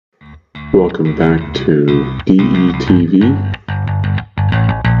Welcome back to DETV.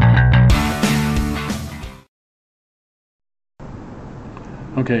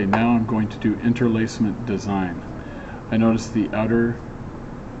 Okay, now I'm going to do interlacement design. I notice the outer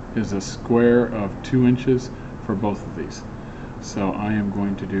is a square of 2 inches for both of these. So I am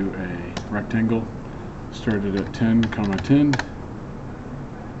going to do a rectangle started at 10, 10,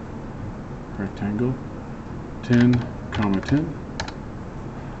 rectangle, 10, 10,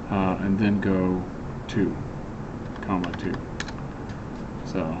 and then go 2, 2.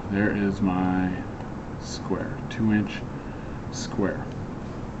 So there is my square, 2-inch square.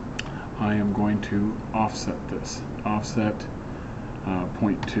 I am going to offset this, offset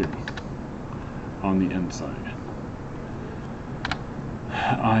 0.2 on the inside.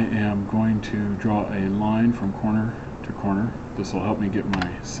 I am going to draw a line from corner to corner. This will help me get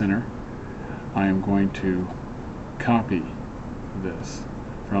my center. I am going to copy this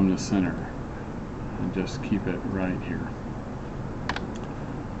from the center and just keep it right here.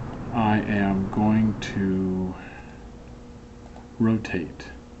 I am going to rotate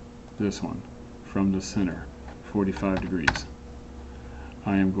this one from the center 45 degrees.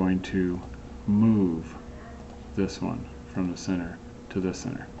 I am going to move this one from the center to the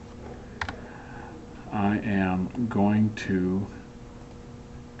center. I am going to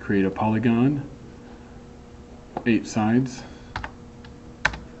create a polygon, 8 sides,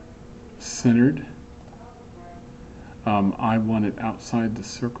 centered. I want it outside the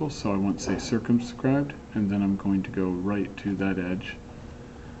circle, so I want to say circumscribed, and then I'm going to go right to that edge.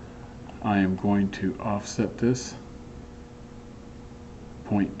 I am going to offset this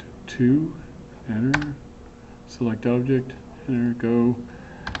 0.2, enter, select object, enter, go.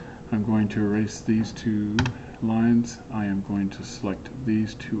 I'm going to erase these 2 lines. I am going to select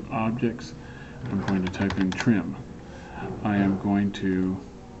these 2 objects. I'm going to type in trim. I am going to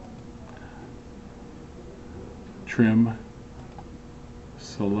trim,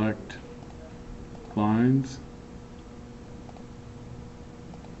 select lines,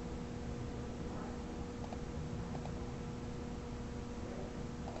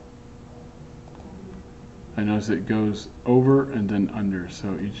 I notice it goes over and then under,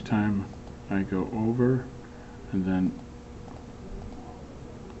 so each time I go over and then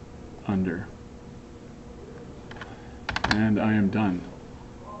under, and I am done.